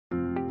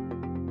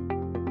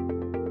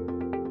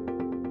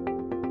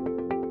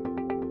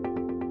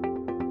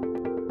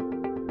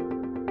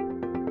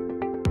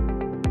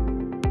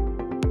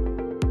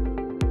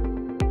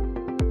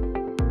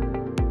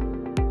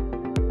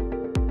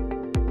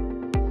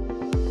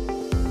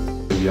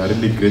we are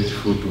really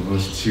grateful to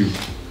host you,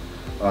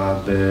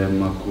 the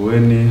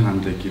Makueni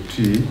and the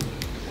Kitui,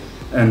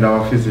 and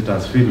our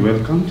visitors feel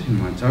welcomed in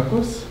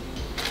Machakos.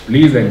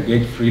 Please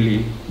engage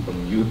freely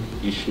on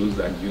youth issues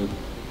and youth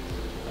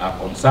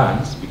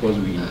concerns, because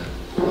we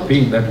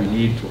think that we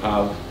need to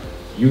have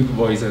youth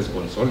voices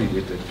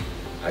consolidated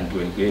and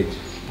to engage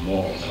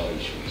more on our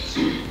issues.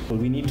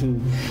 We need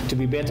to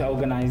be better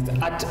organized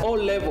at all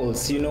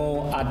levels, you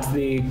know, at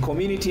the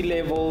community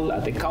level,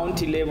 at the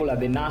county level, at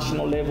the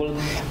national level,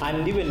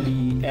 and even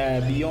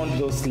beyond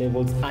those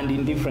levels and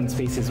in different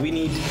spaces.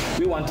 We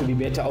want to be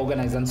better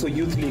organized, and so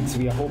youth leagues,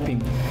 we are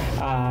hoping,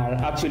 are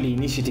actually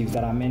initiatives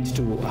that are meant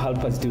to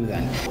help us do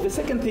that. The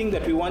second thing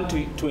that we want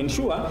to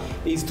ensure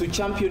is to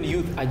champion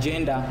youth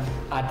agenda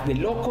at the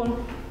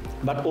local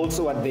but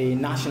also at the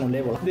national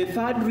level. The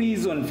third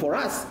reason for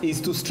us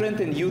is to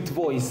strengthen youth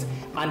voice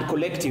and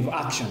collective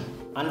action.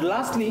 And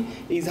lastly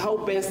is how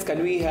best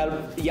can we help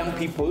young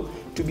people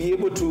to be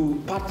able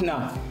to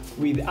partner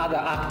with other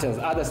actors,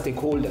 other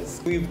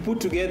stakeholders. We've put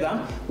together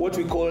what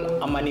we call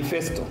a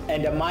manifesto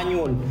and a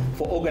manual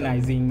for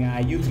organizing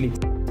youth leagues.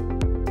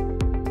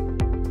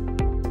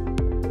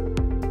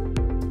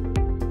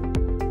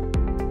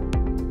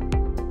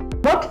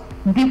 What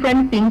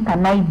different thing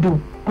can I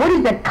do? What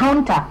is the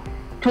counter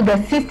to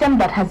the system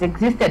that has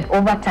existed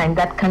over time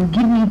that can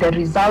give me the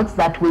results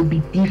that will be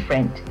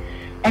different?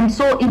 And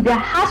so there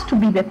has to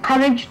be the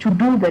courage to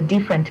do the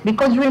different,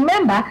 because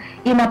remember,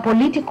 in a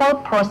political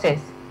process,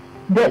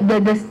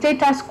 the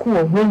status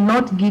quo will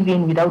not give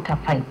in without a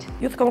fight.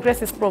 Youth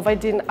Congress is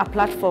providing a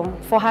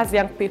platform for us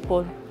young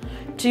people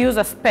to use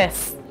a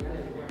space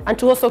and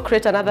to also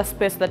create another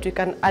space that we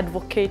can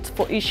advocate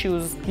for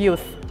issues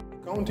youth.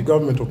 The county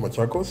government of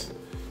Machakos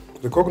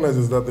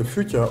recognizes that the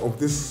future of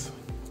this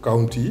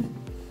county,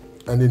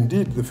 and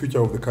indeed the future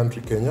of the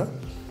country Kenya,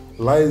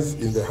 lies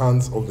in the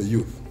hands of the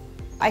youth.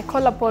 I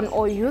call upon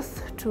all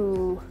youth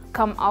to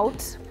come out,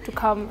 to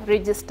come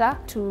register,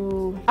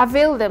 to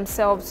avail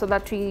themselves so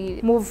that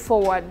we move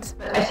forward.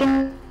 I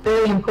think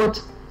very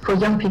important for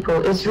young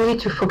people is really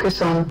to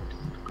focus on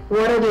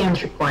what are the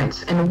entry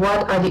points and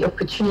what are the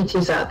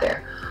opportunities out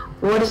there.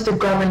 What is the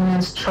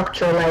governance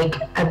structure like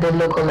at the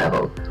local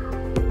level?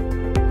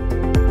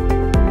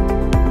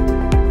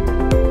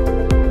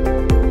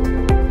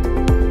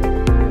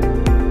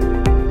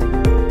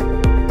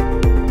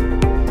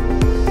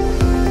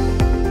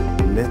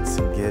 Let's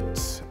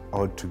get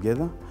all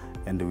together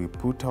and we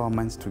put our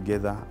minds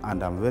together,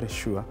 and I'm very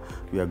sure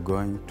we are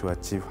going to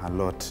achieve a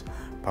lot.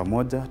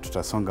 Pamoja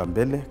tutasonga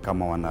mbele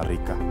kama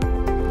wanarika.